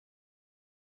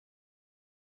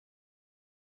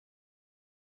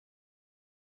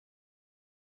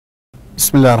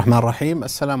Bismillah ar-Rahman ar-Rahim.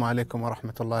 Assalamu alaikum wa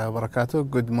rahmatullahi wa barakatuh.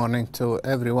 Good morning to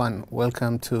everyone.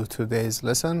 Welcome to today's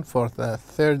lesson for the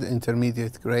third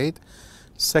intermediate grade,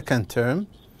 second term.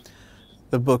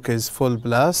 The book is Full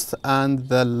Blast and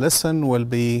the lesson will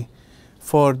be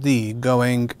 4D,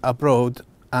 going abroad.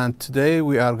 And today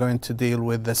we are going to deal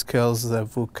with the skills, the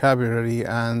vocabulary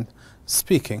and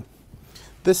speaking.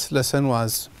 This lesson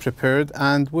was prepared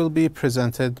and will be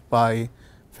presented by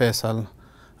Faisal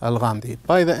Al-Ghamdi.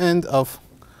 By the end of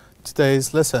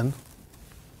today's lesson,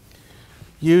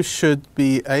 you should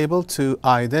be able to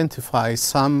identify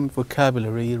some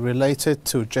vocabulary related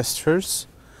to gestures,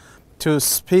 to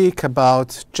speak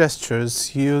about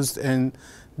gestures used in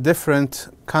different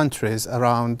countries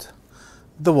around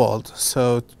the world.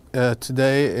 So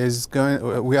today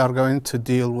we are going to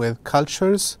deal with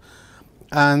cultures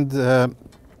and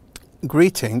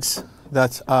greetings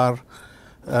that are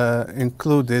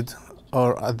included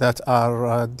or that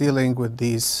are dealing with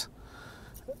these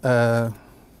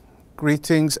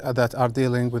greetings that are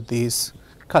dealing with these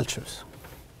cultures.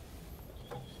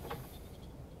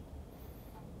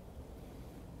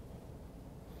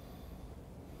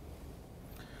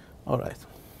 All right.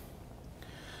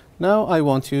 Now I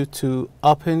want you to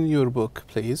open your book,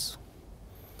 please.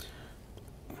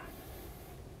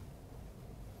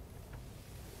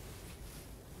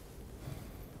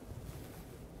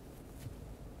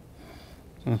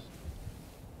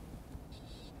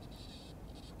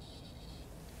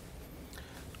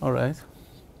 All right.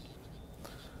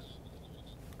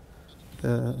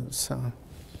 Sound.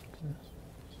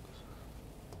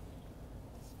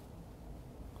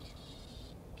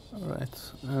 All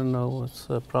right. I don't know what's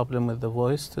the problem with the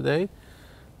voice today.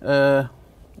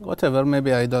 Whatever.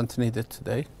 Maybe I don't need it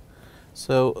today.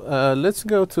 So let's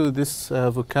go to this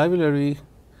vocabulary.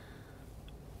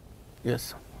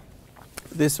 Yes.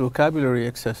 This vocabulary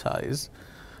exercise,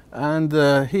 and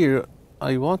here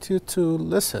I want you to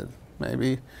listen.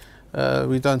 Maybe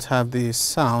we don't have the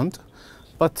sound,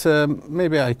 but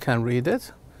maybe I can read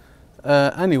it.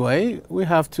 Anyway, we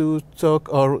have to talk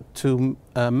or to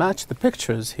match the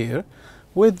pictures here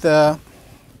with the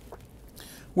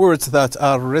words that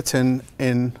are written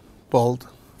in bold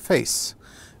face.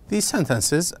 These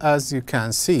sentences, as you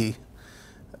can see,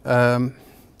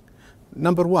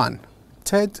 number one,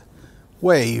 Ted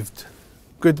waved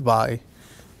goodbye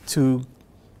to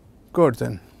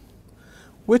Gordon.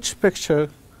 Which picture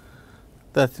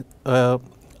that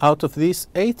out of these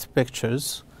 8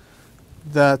 pictures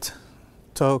that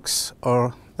talks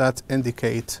or that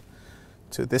indicate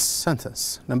to this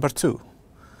sentence? Number 2,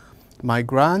 my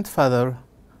grandfather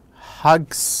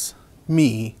hugs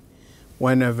me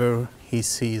whenever he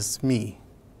sees me.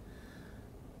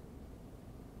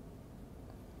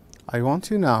 I want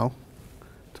you now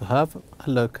to have a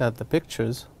look at the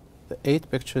pictures, the 8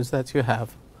 pictures that you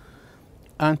have,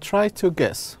 and try to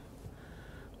guess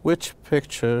which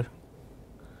picture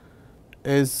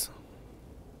is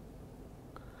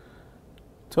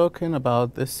talking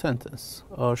about this sentence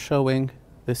or showing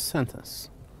this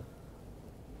sentence.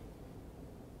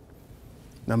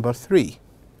 Number 3,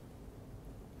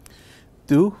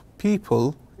 do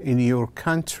people in your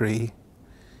country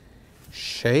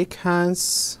shake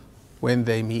hands when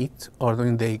they meet or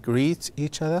when they greet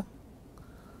each other?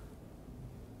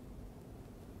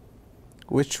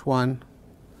 Which one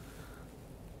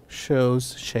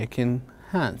shows shaking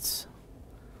hands?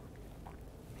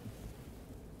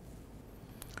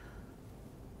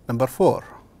 Number 4,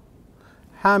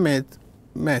 Hamid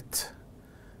met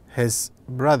his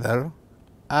brother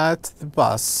at the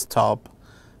bus stop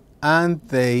and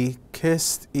they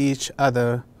kissed each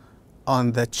other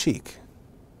on the cheek.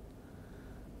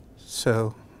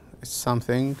 So it's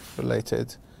something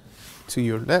related to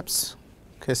your lips,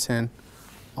 kissing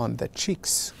on the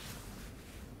cheeks.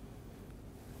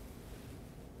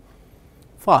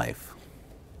 5,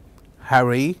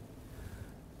 Harry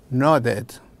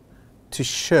nodded to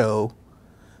show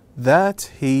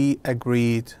that he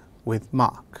agreed with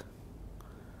Mark.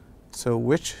 So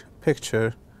which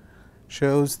picture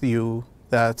shows you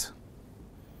that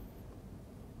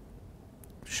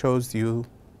shows you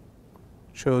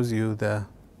the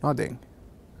nodding?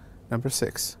 Number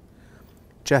 6,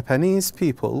 Japanese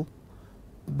people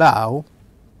bow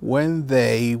when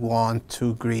they want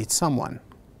to greet someone.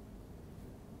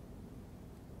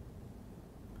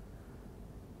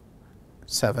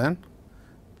 7,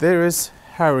 there is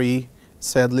Harry,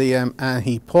 said Liam, and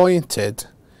he pointed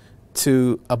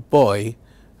to a boy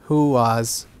who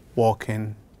was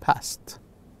walking past.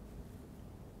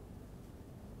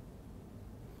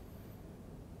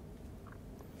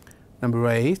 Number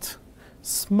 8,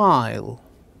 smile.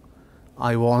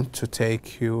 I want to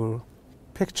take your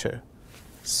picture?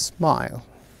 Smile.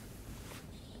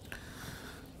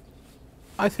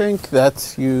 I think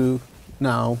that you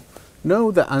now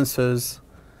know the answers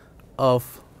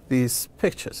of these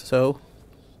pictures. So,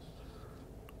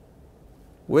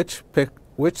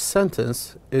 which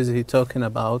sentence is he talking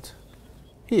about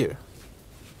here?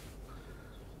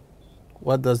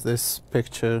 What does this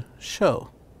picture show?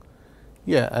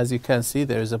 Yeah, as you can see,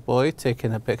 there is a boy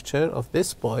taking a picture of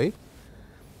this boy,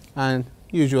 and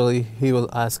usually he will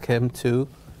ask him to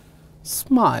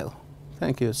smile.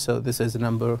 Thank you. So this is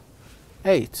number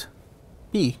 8,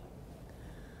 B.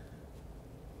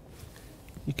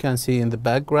 You can see in the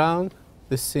background,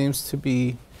 this seems to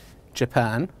be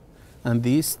Japan, and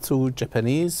these two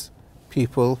Japanese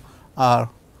people are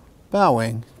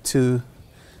bowing to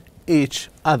each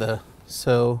other.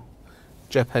 So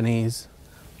Japanese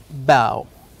bow.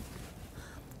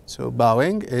 So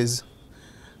bowing is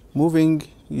moving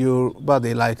your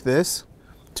body like this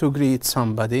to greet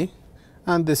somebody,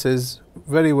 and this is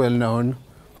very well known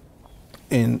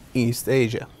in East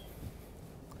Asia.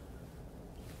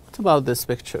 What about this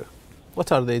picture?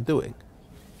 What are they doing?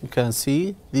 You can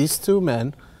see these two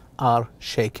men are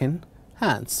shaking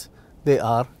hands. They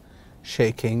are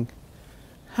shaking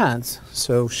hands.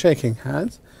 So shaking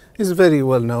hands is very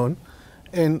well known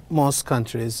in most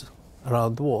countries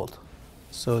around the world.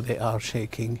 So they are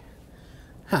shaking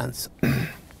hands.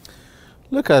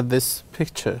 Look at this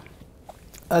picture.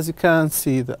 As you can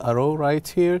see the arrow right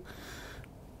here,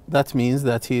 that means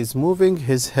that he is moving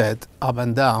his head up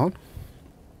and down.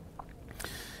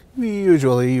 We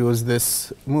usually use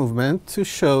this movement to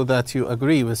show that you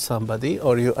agree with somebody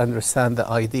or you understand the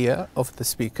idea of the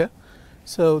speaker.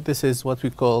 So this is what we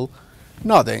call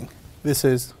nodding. This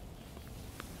is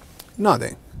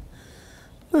nodding.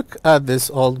 Look at this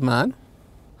old man.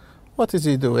 What is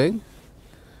he doing?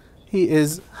 He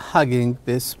is hugging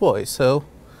this boy. So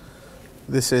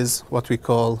this is what we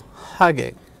call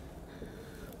hugging.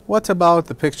 What about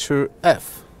the picture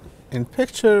F? In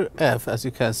picture F, as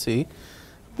you can see,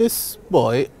 this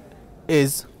boy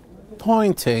is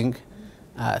pointing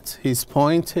he's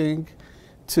pointing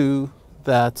to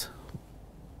that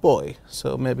boy.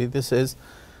 So maybe this is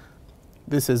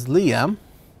Liam,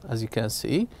 as you can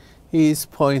see. He's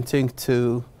pointing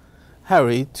to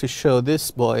Harry to show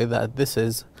this boy that this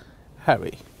is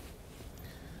Harry.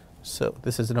 So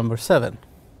this is number 7.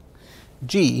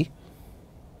 G.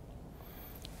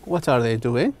 What are they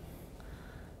doing?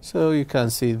 So you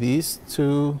can see these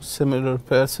two similar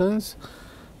persons.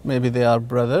 Maybe they are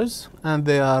brothers, and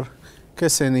they are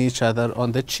kissing each other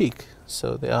on the cheek.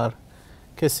 So they are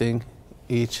kissing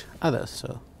each other.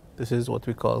 So this is what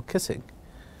we call kissing.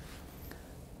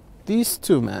 These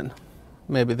two men,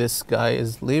 maybe this guy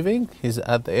is leaving, he's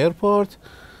at the airport,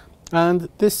 and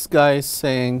this guy is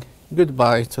saying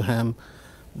goodbye to him,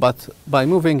 but by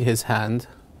moving his hand.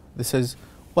 This is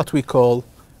what we call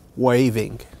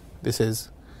waving. This is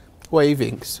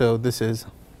waving. So this is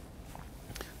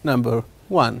number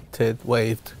 1. Ted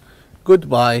waved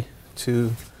goodbye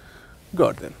to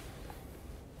Gordon.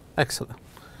 Excellent.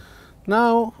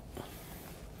 Now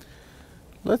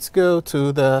let's go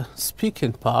to the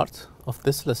speaking part of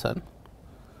this lesson,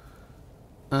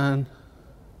 and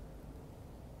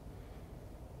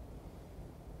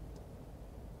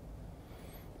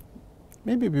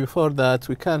maybe before that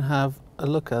we can have a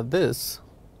look at this.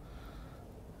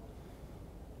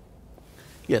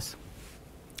 Yes.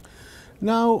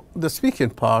 Now the speaking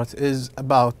part is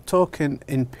about talking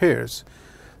in pairs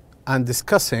and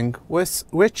discussing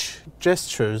which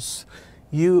gestures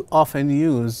you often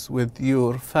use with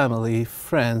your family,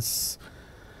 friends,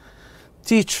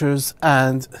 teachers,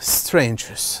 and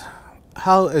strangers.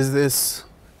 How is this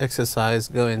exercise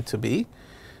going to be?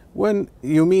 When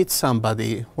you meet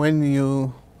somebody, when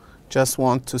you just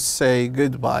want to say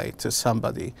goodbye to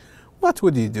somebody, what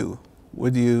would you do?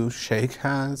 Would you shake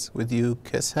hands? Would you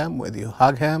kiss him? Would you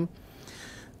hug him?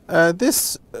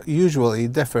 This usually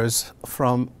differs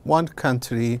from one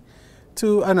country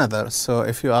to another. So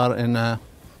if you are in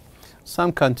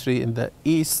some country in the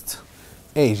East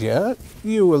Asia,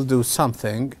 you will do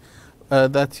something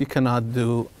that you cannot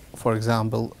do, for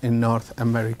example, in North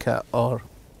America or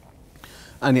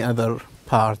any other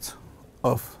part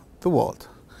of the world.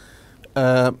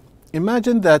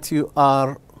 Imagine that you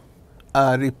are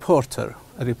a reporter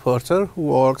who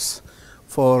works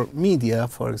for media,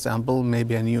 for example,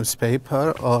 maybe a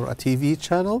newspaper or a TV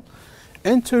channel,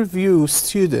 interview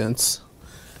students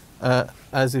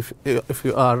as if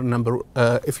you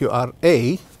are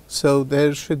A, so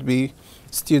there should be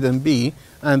student B,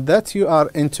 and that you are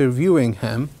interviewing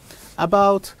him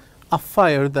about a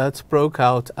fire that broke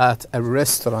out at a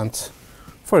restaurant,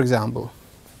 for example.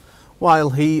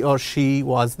 while he or she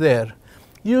was there.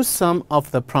 Use some of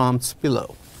the prompts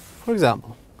below. For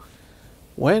example,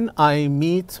 when I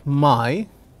meet my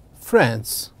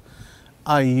friends,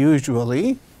 I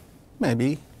usually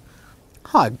maybe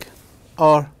hug,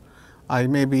 or I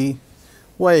maybe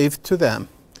wave to them.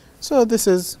 So this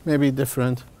is maybe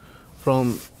different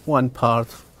from one part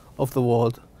of the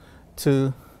world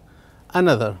to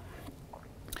another.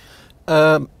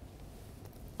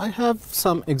 I have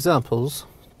some examples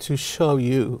to show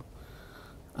you,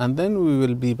 and then we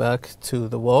will be back to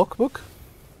the workbook.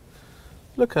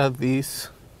 Look at these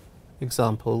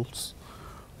examples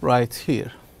right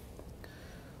here.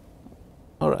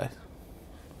 All right.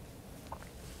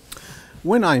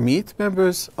 When I meet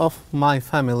members of my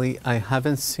family I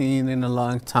haven't seen in a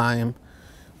long time,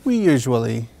 we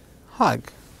usually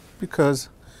hug because,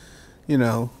 you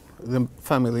know, the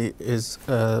family is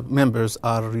members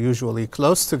are usually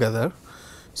close together,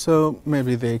 so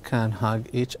maybe they can hug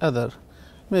each other.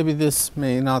 Maybe this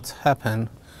may not happen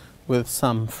with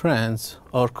some friends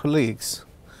or colleagues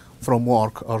from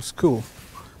work or school.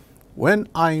 When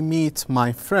I meet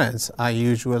my friends, I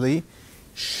usually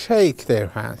shake their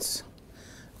hands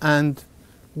and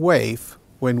wave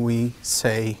when we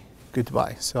say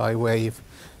goodbye. So I wave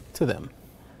to them.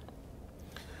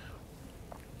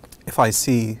 If I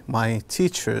see my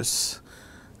teachers,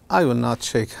 I will not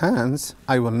shake hands,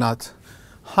 I will not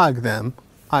hug them,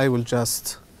 I will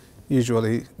just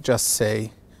usually just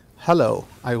say hello.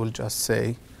 I will just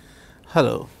say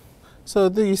hello. So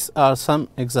these are some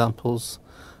examples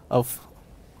of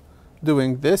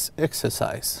doing this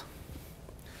exercise.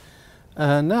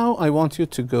 Now I want you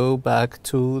to go back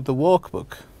to the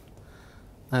workbook,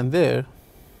 and there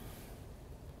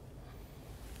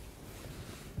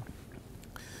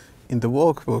in the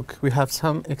workbook we have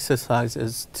some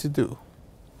exercises to do.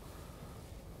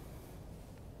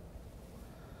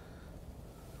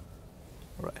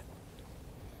 Right.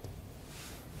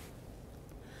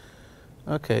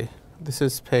 Okay, this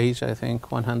is page, I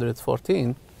think,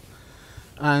 114,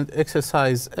 and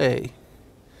exercise A.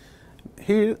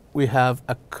 Here we have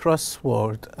a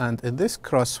crossword, and in this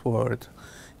crossword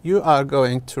you are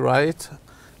going to write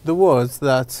the words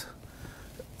that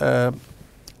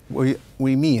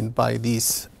we mean by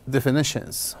these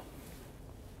definitions.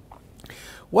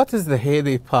 What is the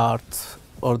hairy part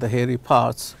or the hairy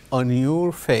parts on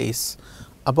your face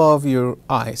above your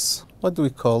eyes? What do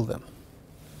we call them?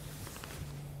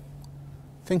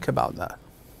 Think about that.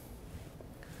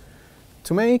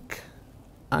 To make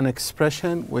an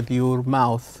expression with your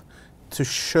mouth to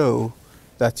show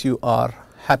that you are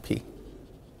happy.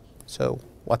 So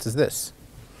what is this?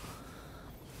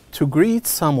 To greet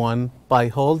someone by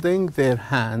holding their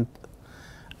hand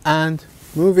and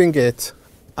moving it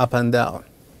up and down.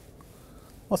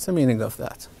 What's the meaning of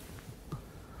that?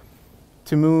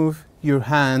 To move your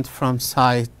hand from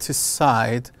side to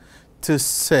side to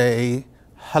say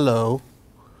hello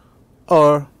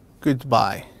or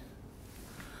goodbye.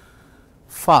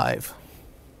 5.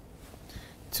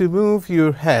 To move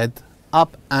your head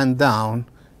up and down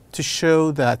to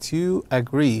show that you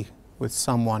agree with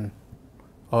someone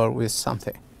or with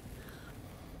something.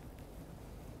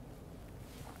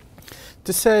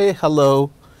 To say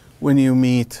hello when you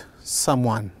meet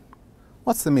someone.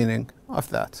 What's the meaning of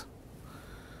that?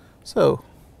 So,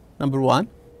 number 1,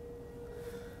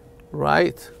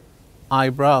 write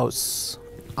eyebrows.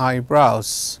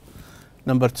 Eyebrows.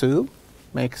 Number 2,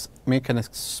 make an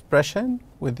expression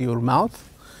with your mouth.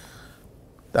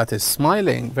 That is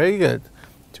smiling. Very good.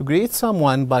 To greet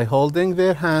someone by holding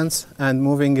their hands and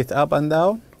moving it up and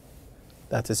down.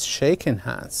 That is shaking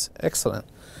hands. Excellent.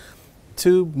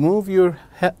 To move your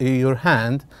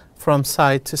hand from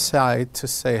side to side to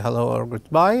say hello or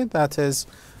goodbye. That is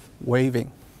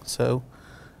waving. So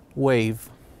wave.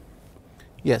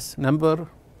 Yes. Number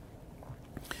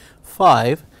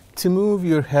 5. To move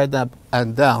your head up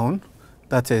and down.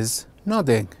 That is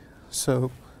nodding.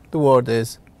 So the word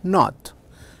is nod.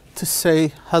 To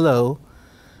say hello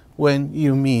when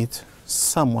you meet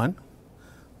someone,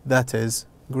 that is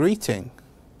greeting.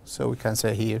 So we can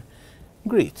say here,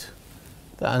 greet.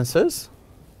 The answers.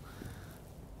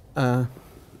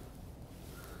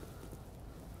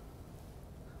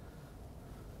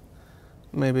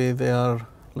 Maybe they are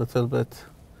a little bit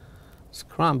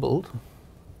scrambled.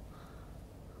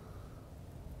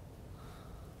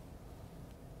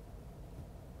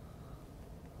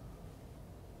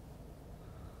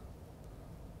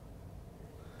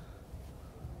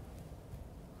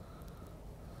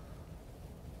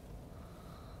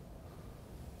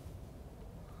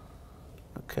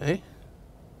 Okay,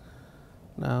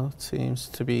 now it seems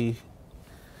to be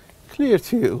clear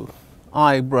to you.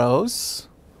 eyebrows,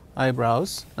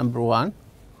 number 1.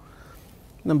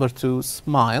 Number 2,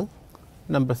 smile.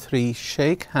 Number 3,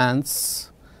 shake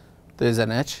hands. There's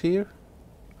an H here.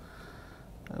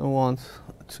 I want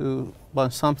to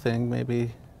bunch something,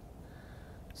 maybe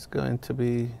it's going to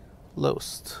be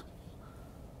lost.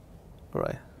 All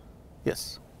right,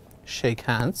 yes, shake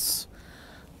hands.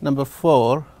 Number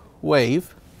 4,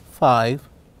 wave. 5,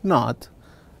 nod.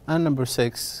 And number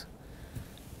 6,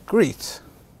 greet.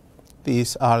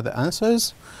 These are the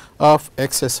answers of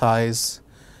exercise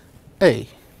A.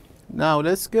 Now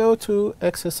let's go to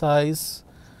exercise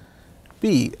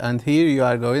B, and here you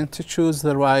are going to choose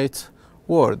the right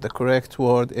word, the correct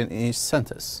word in each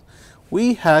sentence.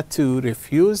 We had to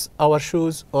refuse our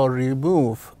shoes or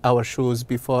remove our shoes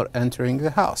before entering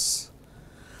the house.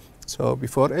 So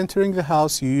before entering the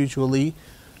house, you usually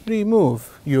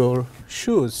remove your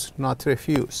shoes, not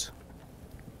refuse.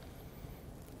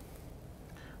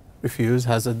 Refuse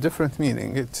has a different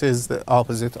meaning. It is the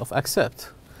opposite of accept.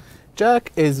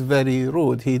 Jack is very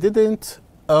rude. He didn't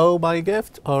owe my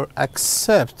gift or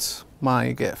accept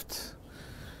my gift.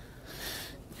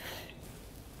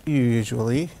 You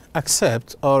usually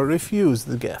accept or refuse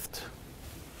the gift.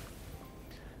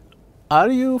 Are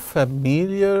you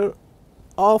familiar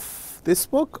of this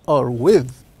book or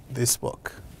with this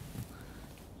book?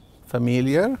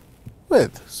 Familiar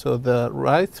with. So the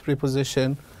right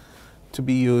preposition to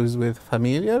be used with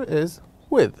familiar is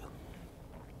with.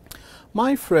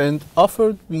 My friend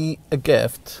offered me a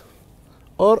gift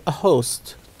or a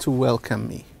host to welcome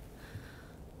me.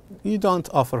 You don't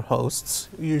offer hosts,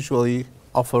 you usually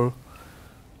offer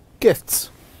gifts.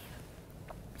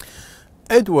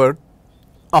 Edward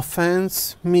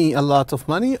offends me a lot of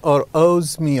money or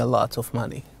owes me a lot of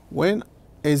money. When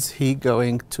is he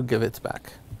going to give it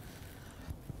back?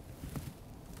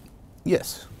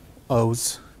 Yes,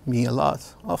 owes me a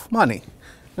lot of money.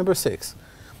 Number 6,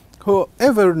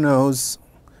 whoever knows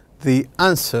the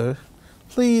answer,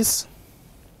 please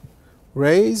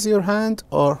raise your hand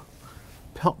or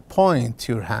point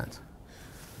your hand.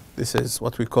 This is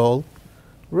what we call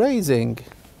raising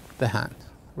the hand.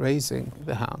 Raising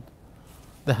the hand.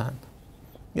 The hand.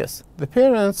 Yes, the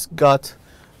parents got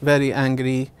very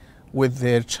angry with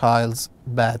their child's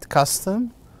bad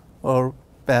custom or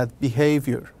bad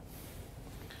behavior.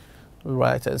 The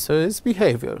right answer is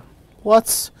behavior.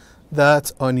 What's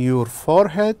that on your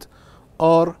forehead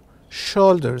or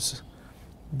shoulders?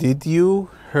 Did you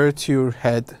hurt your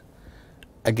head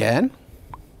again?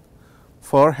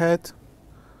 Forehead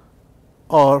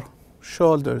or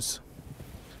shoulders?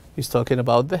 He's talking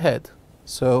about the head.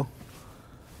 So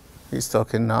he's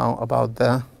talking now about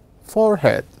the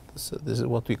forehead. So this is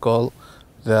what we call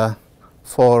the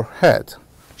forehead.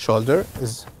 Shoulder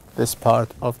is this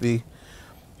part of the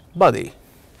body.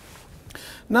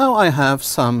 Now I have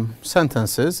some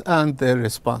sentences and their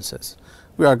responses.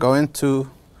 We are going to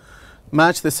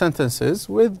match the sentences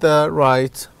with the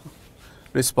right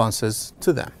responses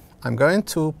to them. I'm going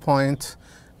to paint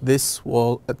this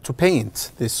wall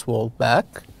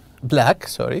black.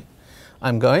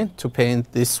 I'm going to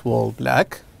paint this wall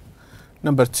black.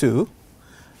 Number 2,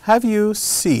 have you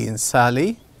seen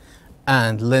Sally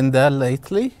and Linda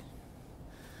lately?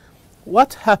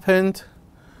 What happened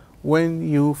when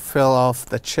you fell off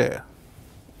the chair?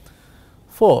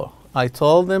 4, I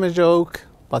told them a joke,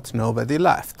 but nobody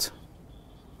laughed.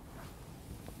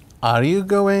 Are you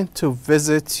going to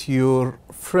visit your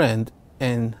friend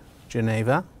in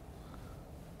Geneva?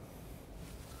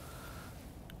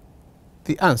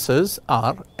 The answers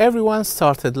are, everyone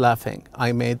started laughing.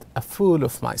 I made a fool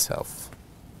of myself.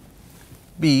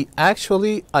 B,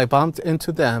 actually, I bumped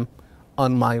into them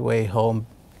on my way home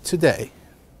today.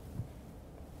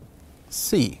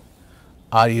 C,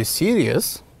 are you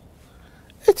serious?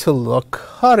 It'll look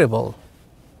horrible.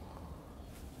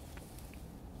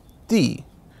 D,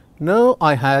 no,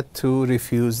 I had to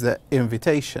refuse the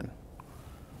invitation.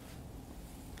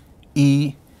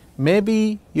 E,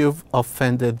 maybe you've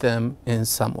offended them in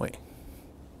some way.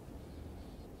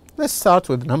 Let's start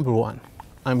with number 1.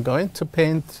 I'm going to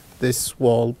paint this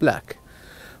wall black.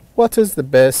 What is the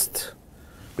best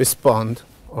response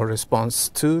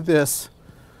to this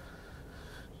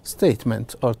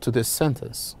statement or to this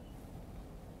sentence?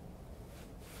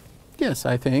 Yes,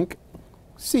 I think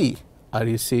C. Are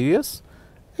you serious?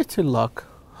 It'll look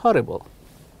horrible.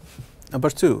 Number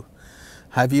 2.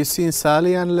 Have you seen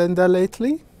Sally and Linda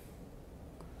lately?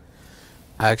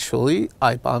 Actually,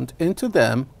 I bumped into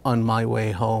them on my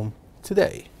way home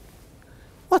today.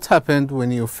 What happened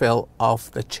when you fell off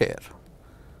the chair?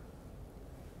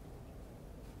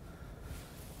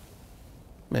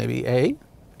 Maybe A.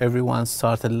 Everyone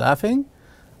started laughing.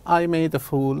 I made a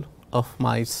fool of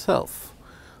myself.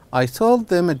 I told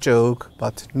them a joke,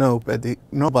 but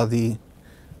nobody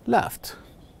laughed.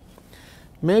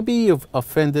 Maybe you've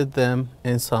offended them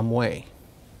in some way.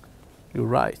 You're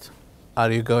right.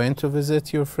 Are you going to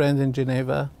visit your friend in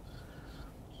Geneva?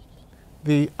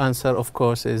 The answer, of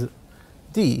course, is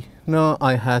D. No,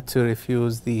 I had to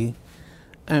refuse the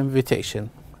invitation.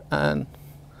 And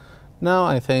now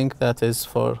I think that is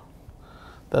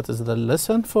the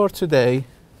lesson for today.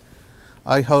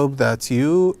 I hope that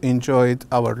you enjoyed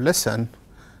our lesson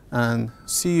and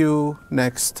see you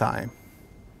next time.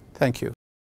 Thank you.